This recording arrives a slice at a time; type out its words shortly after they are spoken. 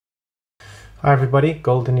Hi everybody,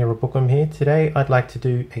 Golden Era Bookworm here. Today I'd like to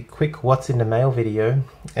do a quick What's in the Mail video,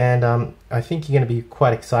 and I think you're going to be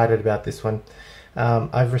quite excited about this one.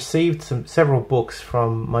 I've received several books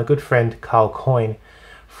from my good friend Karl Coyne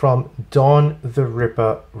from Don the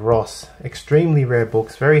Ripper Ross. Extremely rare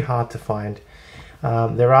books, very hard to find.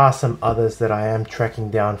 There are some others that I am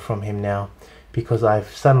tracking down from him now because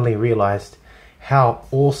I've suddenly realized how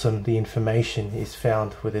awesome the information is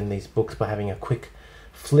found within these books by having a quick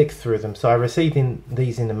flick through them. So I received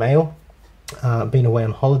these in the mail. Been away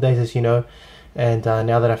on holidays, as you know, and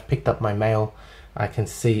now that I've picked up my mail, I can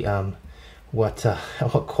see what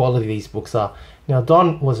quality these books are. Now,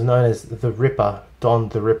 Don was known as the Ripper, Don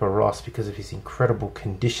the Ripper Ross, because of his incredible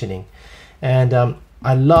conditioning. And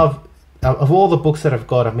I love, of all the books that I've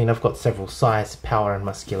got, I mean, I've got several: Size, Power and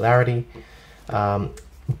Muscularity,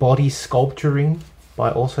 Body Sculpturing,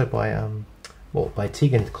 by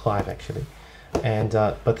Tegan Clive actually. And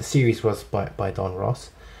but the series was by Don Ross.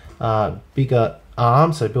 Bigger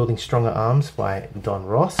Arms, so Building Stronger Arms by Don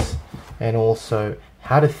Ross, and also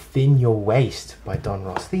How to Thin Your Waist by Don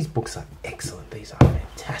Ross. These books are excellent. These are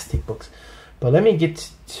fantastic books. But let me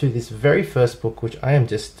get to this very first book, which I am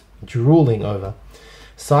just drooling over.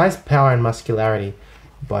 Size, Power and Muscularity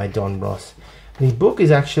by Don Ross. The book is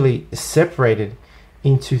actually separated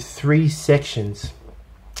into 3 sections.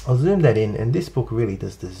 I'll zoom that in, and this book really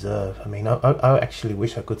does deserve, I mean, I actually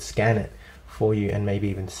wish I could scan it for you and maybe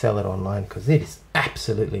even sell it online, because it is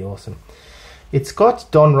absolutely awesome. It's got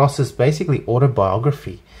Don Ross's basically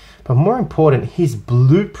autobiography, but more important, his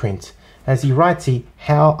blueprint, as he writes,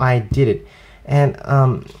 how I did it. And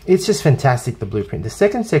it's just fantastic, the blueprint. The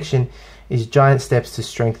second section is Giant Steps to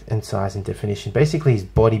Strength and Size and Definition, basically his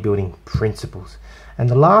bodybuilding principles. And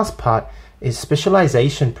the last part is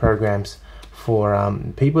specialization programs for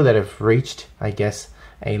people that have reached, I guess,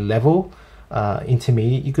 a level,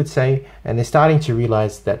 intermediate you could say, and they're starting to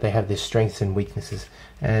realize that they have their strengths and weaknesses.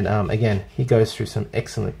 And again, he goes through some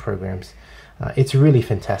excellent programs. It's really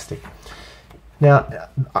fantastic. Now,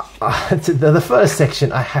 the first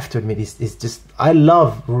section, I have to admit, is just, I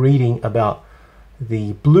love reading about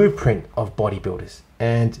the blueprint of bodybuilders,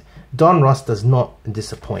 and Don Ross does not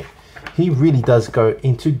disappoint. He really does go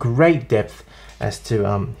into great depth as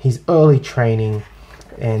to his early training,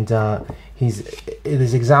 and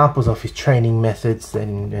there's examples of his training methods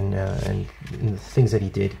and the things that he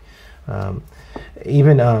did,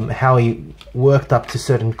 even how he worked up to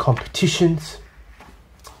certain competitions,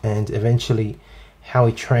 and eventually how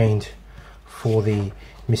he trained for the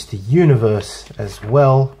Mr. Universe as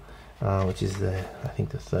well, which is I think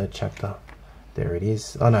the 3rd chapter. There it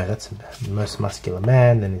is. Oh no, that's Most Muscular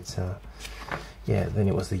Man. Then it's yeah, then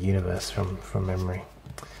it was the Universe from memory.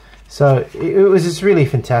 So it was this really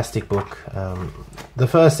fantastic book. The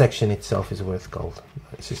first section itself is worth gold.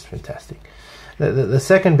 It's just fantastic. The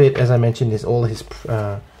second bit, as I mentioned, is all his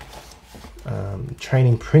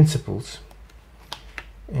training principles.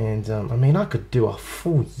 And I mean, I could do a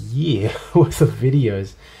full year worth of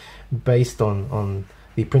videos based on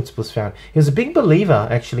the principles found. He was a big believer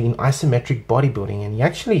actually in isometric bodybuilding, and he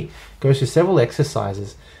actually goes through several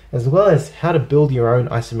exercises as well as how to build your own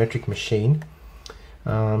isometric machine.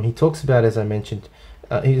 He talks about, as I mentioned,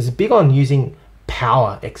 he was big on using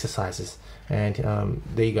power exercises, and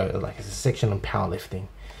there you go, like it's a section on powerlifting.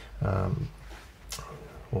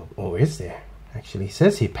 Or is there? Actually, he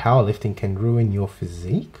says here powerlifting can ruin your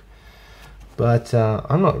physique, but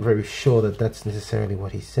I'm not very sure that that's necessarily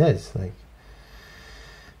what he says. Like,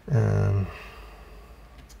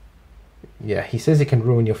 yeah, he says it can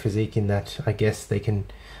ruin your physique in that, I guess they can,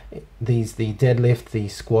 the deadlift, the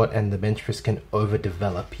squat and the bench press can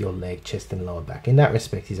overdevelop your leg, chest and lower back. In that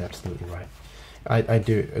respect, he's absolutely right. I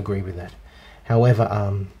do agree with that.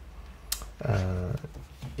 However,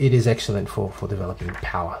 it is excellent for developing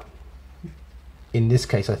power. In this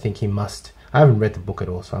case, I think he must, I haven't read the book at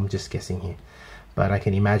all, so I'm just guessing here, but I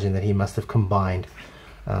can imagine that he must have combined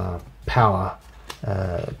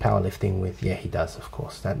powerlifting with, yeah, he does, of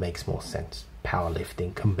course, that makes more sense.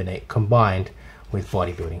 Powerlifting combined with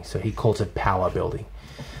bodybuilding, so he calls it power building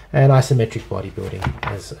and isometric bodybuilding,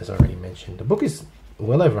 as I already mentioned. The book is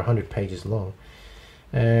well over 100 pages long,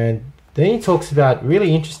 and then he talks about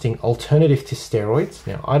really interesting alternative to steroids.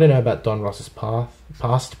 Now, I don't know about Don Ross's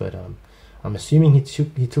past, but I'm assuming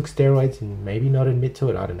he took steroids and maybe not admit to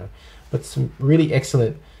it, I don't know, but some really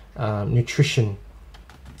excellent nutrition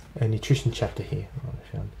chapter here.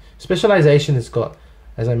 Specialization has got,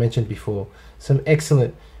 as I mentioned before, some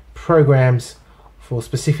excellent programs for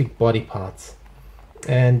specific body parts,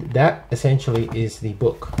 and that essentially is the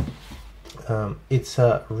book. It's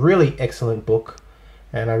a really excellent book,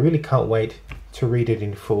 and I really can't wait to read it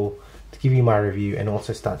in full, to give you my review, and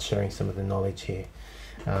also start sharing some of the knowledge here.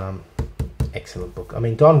 Excellent book. I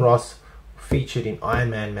mean, Don Ross featured in Iron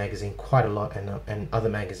Man magazine quite a lot, and other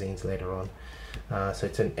magazines later on. So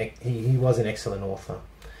he was an excellent author.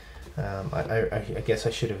 I guess I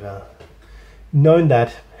should have known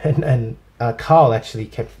that, and Karl actually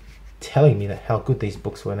kept telling me that how good these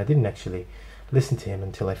books were, and I didn't actually listen to him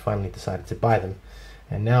until I finally decided to buy them,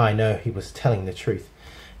 and now I know he was telling the truth.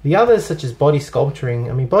 The others, such as body sculpturing,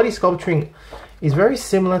 I mean, body sculpturing is very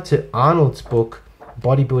similar to Arnold's book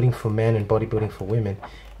Bodybuilding for Men and Bodybuilding for Women,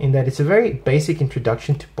 in that it's a very basic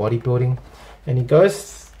introduction to bodybuilding, and he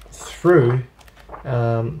goes through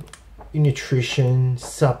nutrition,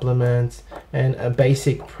 supplements, and a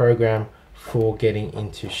basic program for getting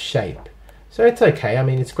into shape. So it's okay. I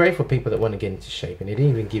mean, it's great for people that want to get into shape, and it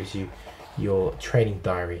even gives you your training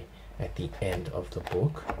diary at the end of the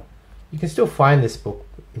book. You can still find this book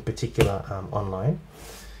in particular online.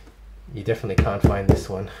 You definitely can't find this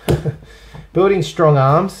one. Building Strong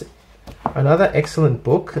Arms, another excellent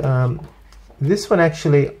book. This one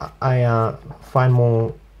actually I find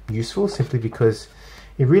more useful, simply because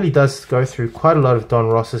it really does go through quite a lot of Don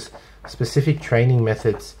Ross's specific training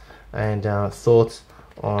methods and thoughts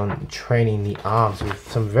on training the arms,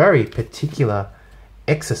 with some very particular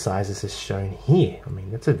exercises as shown here. I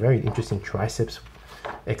mean, that's a very interesting triceps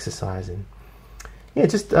exercise, and yeah,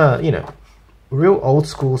 just you know, real old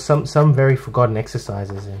school, some very forgotten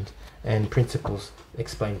exercises and principles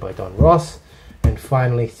explained by Don Ross. And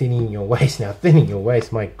finally, thinning your waist. Now, thinning your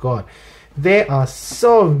waist, my God, there are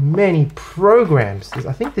so many programs.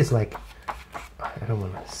 I think there's like, I don't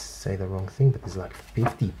want to say the wrong thing, but there's like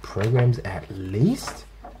 50 programs at least,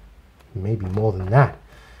 maybe more than that.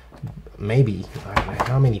 Maybe, I don't know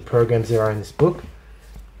how many programs there are in this book.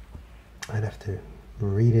 I'd have to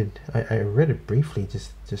read it. I read it briefly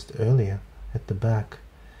just earlier at the back.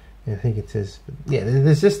 I think it says, yeah,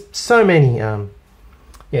 there's just so many.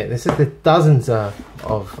 Yeah, there's just dozens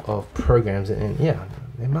of programs, and yeah,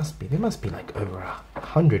 there must be like over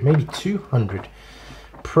 100, maybe 200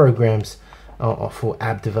 programs for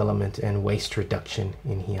ab development and waist reduction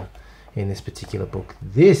in here, in this particular book.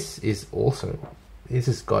 This has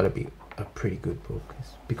got to be a pretty good book,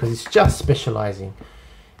 because it's just specializing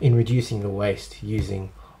in reducing the waist using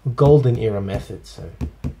golden era methods. So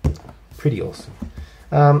pretty awesome.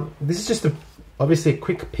 This is just obviously a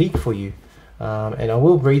quick peek for you, and I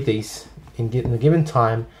will read these in a given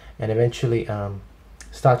time, and eventually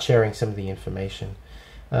start sharing some of the information.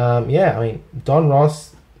 Yeah, I mean, Don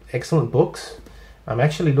Ross, excellent books. I'm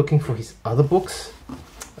actually looking for his other books.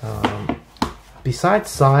 Besides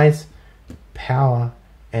Size, Power,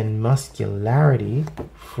 and Muscularity,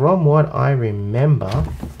 from what I remember,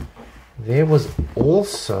 there was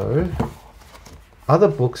also other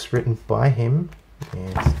books written by him,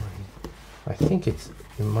 and I think it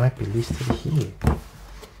might be listed here.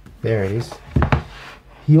 There it is.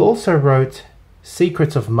 He also wrote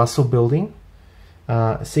Secrets of Muscle Building,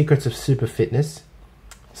 Secrets of Super Fitness,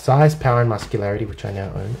 Size, Power, and Muscularity, which I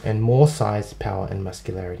now own, and More Size, Power, and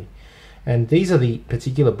Muscularity. And these are the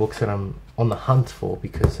particular books that I'm on the hunt for,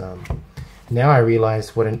 because now I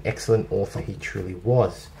realize what an excellent author he truly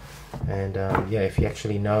was. And yeah, if you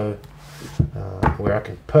actually know where I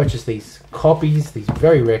can purchase these copies, these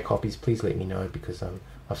very rare copies, please let me know, because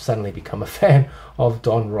I've suddenly become a fan of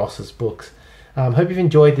Don Ross's books. Hope you've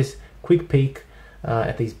enjoyed this quick peek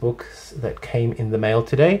at these books that came in the mail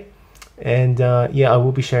today. And yeah, I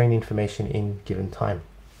will be sharing the information in given time.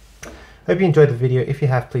 Hope you enjoyed the video. If you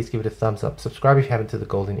have, please give it a thumbs up. Subscribe if you haven't to the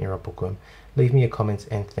Golden Era Bookworm. Leave me your comments,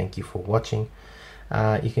 and thank you for watching.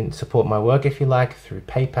 You can support my work if you like through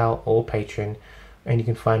PayPal or Patreon, and you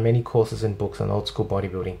can find many courses and books on old school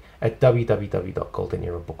bodybuilding at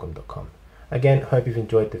www.goldenerabookworm.com. Again, hope you've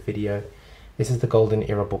enjoyed the video. This is the Golden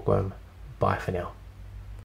Era Bookworm. Bye for now.